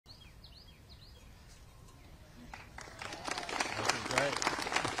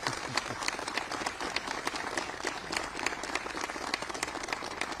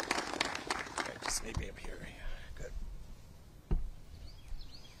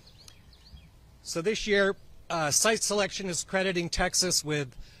So this year, site selection is crediting Texas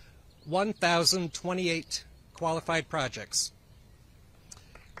with 1,028 qualified projects.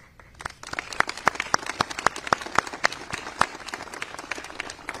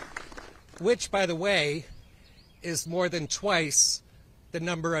 Which, by the way, is more than twice the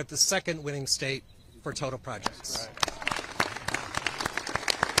number of the second winning state for total projects.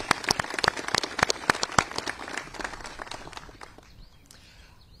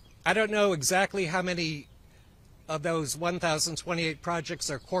 I don't know exactly how many of those 1,028 projects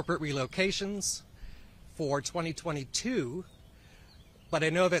are corporate relocations for 2022, but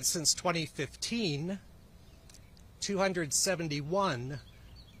I know that since 2015, 271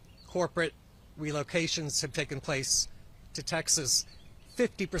 corporate relocations have taken place to Texas,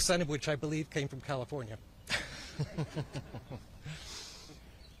 50% of which I believe came from California.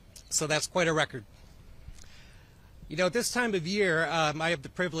 So that's quite a record. You know, this time of year, I have the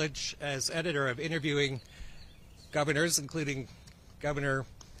privilege as editor of interviewing governors, including Governor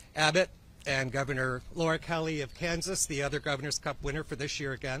Abbott and Governor Laura Kelly of Kansas, the other Governor's Cup winner for this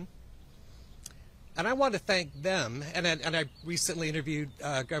year again. And I want to thank them, and I recently interviewed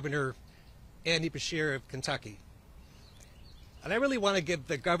Governor Andy Beshear of Kentucky. And I really want to give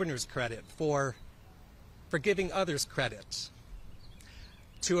the governors credit for giving others credit.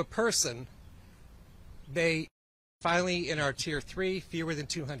 To a person, they finally, in our Tier 3, fewer than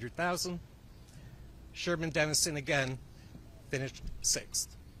 200,000, Sherman Denison again finished 6th.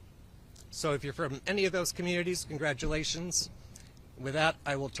 So if you're from any of those communities, congratulations. With that,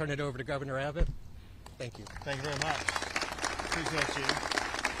 I will turn it over to Governor Abbott. Thank you. Thank you very much. Appreciate you.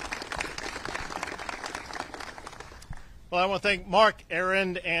 Well, I want to thank Mark,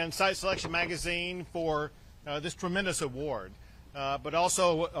 Aaron, and Site Selection Magazine for this tremendous award, but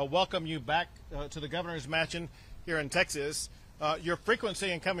also welcome you back to the Governor's Mansion here in Texas. Your frequency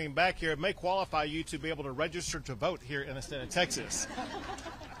in coming back here may qualify you to be able to register to vote here in the state of Texas.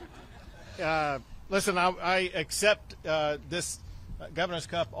 Listen, I accept this Governor's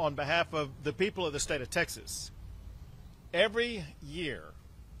Cup on behalf of the people of the state of Texas. Every year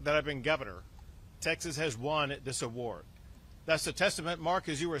that I've been governor, Texas has won this award. That's a testament, Mark,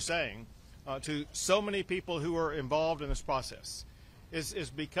 as you were saying, to so many people who are involved in this process.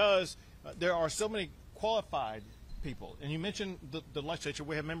 It's because there are so many qualified people. And you mentioned the legislature.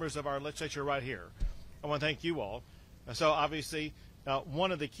 We have members of our legislature right here. I want to thank you all. So obviously,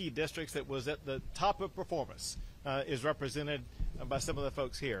 one of the key districts that was at the top of performance is represented by some of the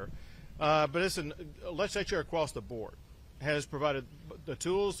folks here. But listen, legislature across the board has provided the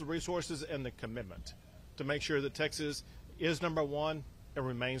tools, the resources, and the commitment to make sure that Texas is #1 and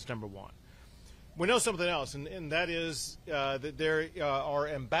remains #1. We know something else, and that is that there are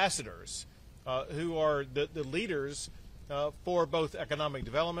ambassadors who are the leaders for both economic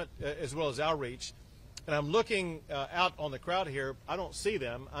development as well as outreach. And I'm looking out on the crowd here. I don't see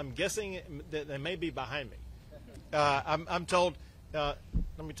them. I'm guessing that they may be behind me. I'm told, let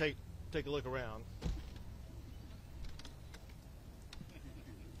me take a look around.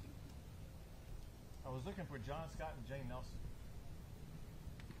 I was looking for John Scott and Jane Nelson.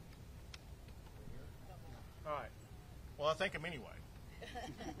 All right. Well, I thank them anyway.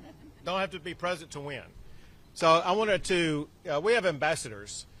 Don't have to be present to win. So I wanted to, we have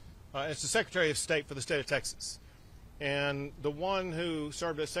ambassadors. It's the Secretary of State for the state of Texas. And the one who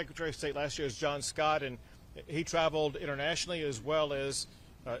served as Secretary of State last year is John Scott, and he traveled internationally as well as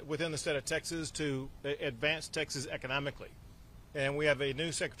within the state of Texas to advance Texas economically. And we have a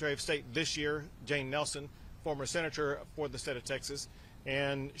new Secretary of State this year, Jane Nelson, former senator for the state of Texas,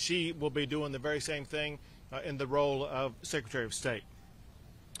 and she will be doing the very same thing in the role of Secretary of State.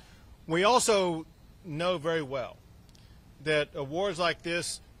 We also know very well that awards like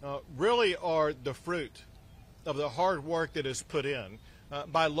this really are the fruit of the hard work that is put in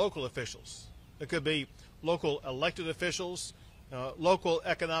by local officials. It could be local elected officials, local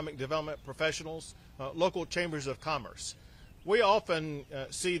economic development professionals, local chambers of commerce. We often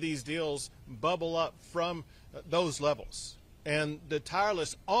see these deals bubble up from those levels. And the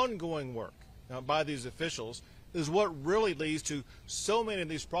tireless ongoing work by these officials is what really leads to so many of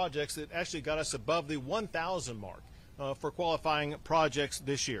these projects that actually got us above the 1,000 mark for qualifying projects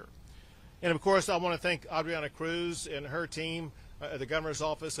this year. And of course, I want to thank Adriana Cruz and her team at the Governor's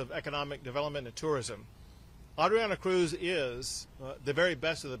Office of Economic Development and Tourism. Adriana Cruz is the very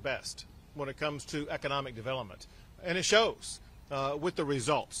best of the best when it comes to economic development. And it shows with the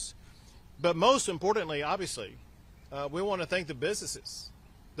results. But most importantly, obviously, we want to thank the businesses,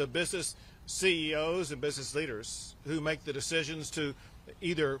 the business CEOs and business leaders who make the decisions to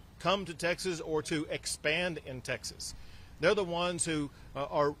either come to Texas or to expand in Texas. They're the ones who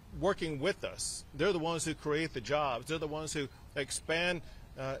are working with us. They're the ones who create the jobs. They're the ones who expand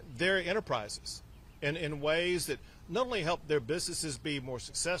their enterprises in ways that not only help their businesses be more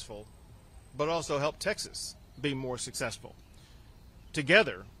successful, but also help Texas be more successful.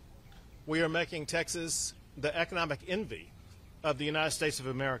 Together, we are making Texas the economic envy of the United States of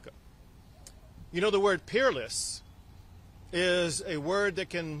America. You know, the word peerless is a word that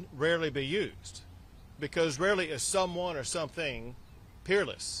can rarely be used, because rarely is someone or something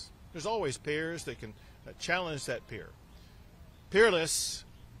peerless. There's always peers that can challenge that peer. Peerless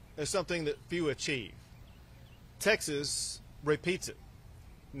is something that few achieve. Texas repeats it,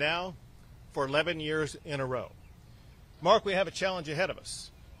 now for 11 years in a row. Mark, we have a challenge ahead of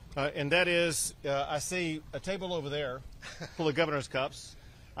us, and that is, I see a table over there full of governor's cups.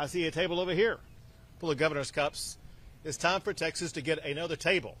 I see a table over here full of governor's cups. It's time for Texas to get another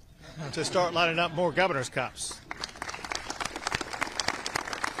table to start lining up more governor's cups.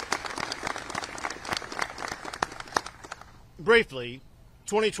 Briefly,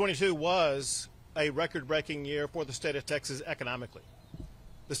 2022 was a record-breaking year for the state of Texas economically.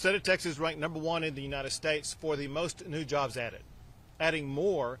 The state of Texas ranked #1 in the United States for the most new jobs added, adding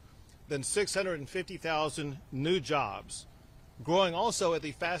more than 650,000 new jobs, growing also at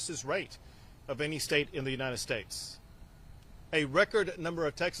the fastest rate of any state in the United States. A record number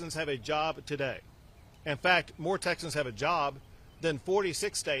of Texans have a job today. In fact, more Texans have a job than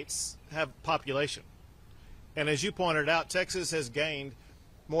 46 states have population. And as you pointed out, Texas has gained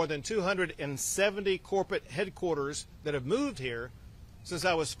more than 270 corporate headquarters that have moved here since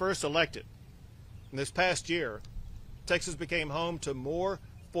I was first elected. In this past year, Texas became home to more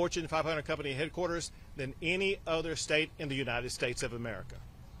Fortune 500 company headquarters than any other state in the United States of America.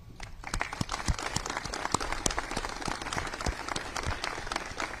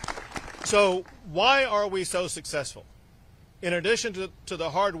 So why are we so successful? In addition to the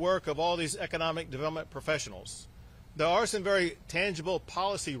hard work of all these economic development professionals, there are some very tangible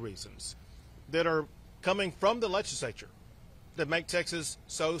policy reasons that are coming from the legislature that make Texas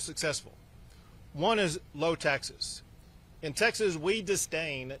so successful. One is low taxes. In Texas, we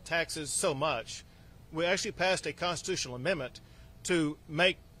disdain taxes so much, we actually passed a constitutional amendment to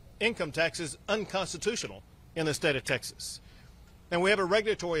make income taxes unconstitutional in the state of Texas. And we have a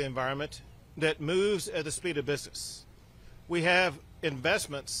regulatory environment that moves at the speed of business. We have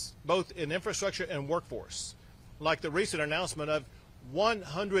investments both in infrastructure and workforce, like the recent announcement of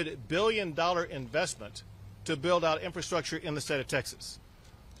 $100 billion investment to build out infrastructure in the state of Texas.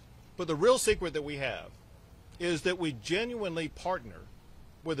 But the real secret that we have is that we genuinely partner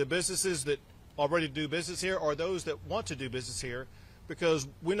with the businesses that already do business here or those that want to do business here, because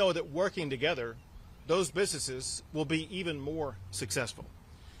we know that working together, those businesses will be even more successful.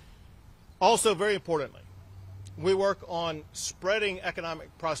 Also, very importantly, we work on spreading economic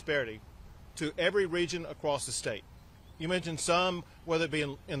prosperity to every region across the state. You mentioned some, whether it be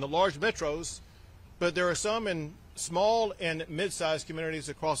in the large metros, but there are some in small and mid-sized communities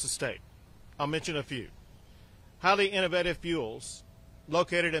across the state. I'll mention a few. Highly innovative fuels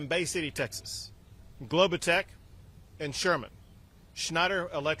located in Bay City, Texas, Globotech in Sherman, Schneider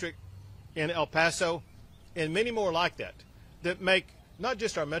Electric in El Paso, and many more like that, that make not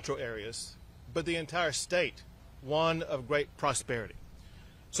just our metro areas, but the entire state one of great prosperity.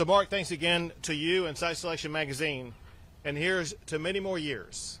 So Mark, thanks again to you and Site Selection Magazine, and here's to many more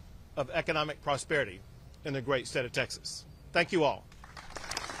years of economic prosperity in the great state of Texas. Thank you all.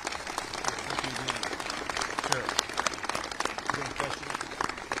 Sure.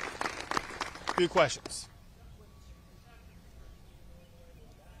 A few questions.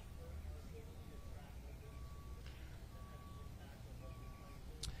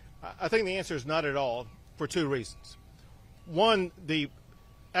 I think the answer is not at all, for two reasons. One, the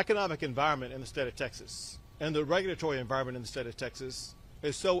economic environment in the state of Texas and the regulatory environment in the state of Texas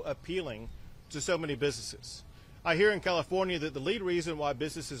is so appealing to so many businesses. I hear in California that the lead reason why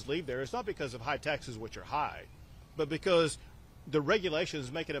businesses leave there is not because of high taxes, which are high, but because the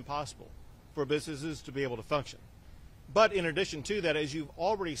regulations make it impossible for businesses to be able to function. But in addition to that, as you've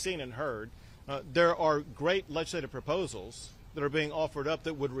already seen and heard, there are great legislative proposals that are being offered up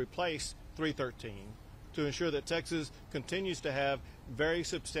that would replace 313 to ensure that Texas continues to have very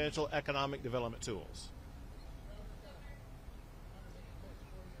substantial economic development tools.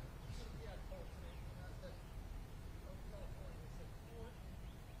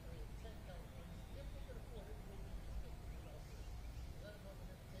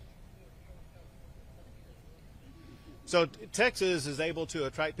 So Texas is able to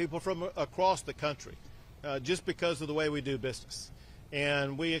attract people from across the country just because of the way we do business.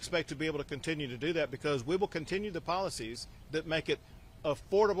 And we expect to be able to continue to do that because we will continue the policies that make it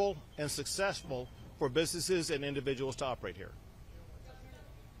affordable and successful for businesses and individuals to operate here.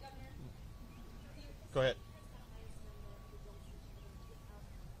 Go ahead.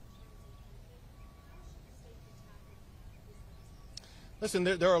 Listen,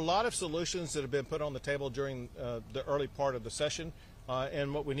 there are a lot of solutions that have been put on the table during the early part of the session,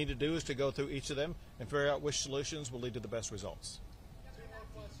 and what we need to do is to go through each of them and figure out which solutions will lead to the best results.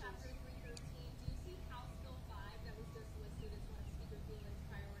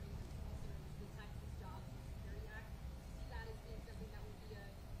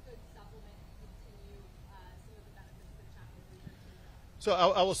 So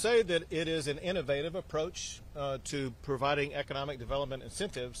I will say that it is an innovative approach to providing economic development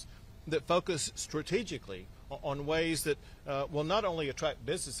incentives that focus strategically on ways that will not only attract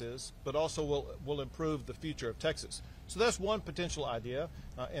businesses, but also will improve the future of Texas. So that's one potential idea,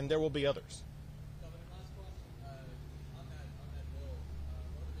 and there will be others. Governor, last question. On that bill, one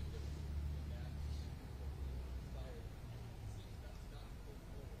of the big differences between that and what was expired, it seems that's not pulled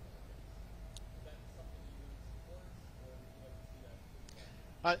forward. Is that something you support, or would you like to see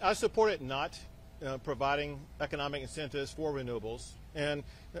that? I support it not providing economic incentives for renewables. And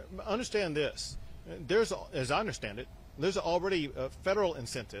understand this, there's, as I understand it, there's already federal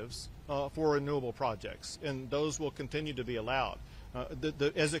incentives for renewable projects, and those will continue to be allowed.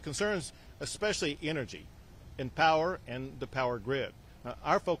 As it concerns especially energy and power and the power grid,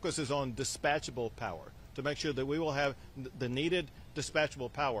 our focus is on dispatchable power to make sure that we will have the needed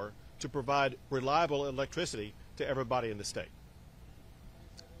dispatchable power to provide reliable electricity to everybody in the state.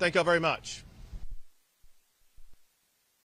 Thank you all very much.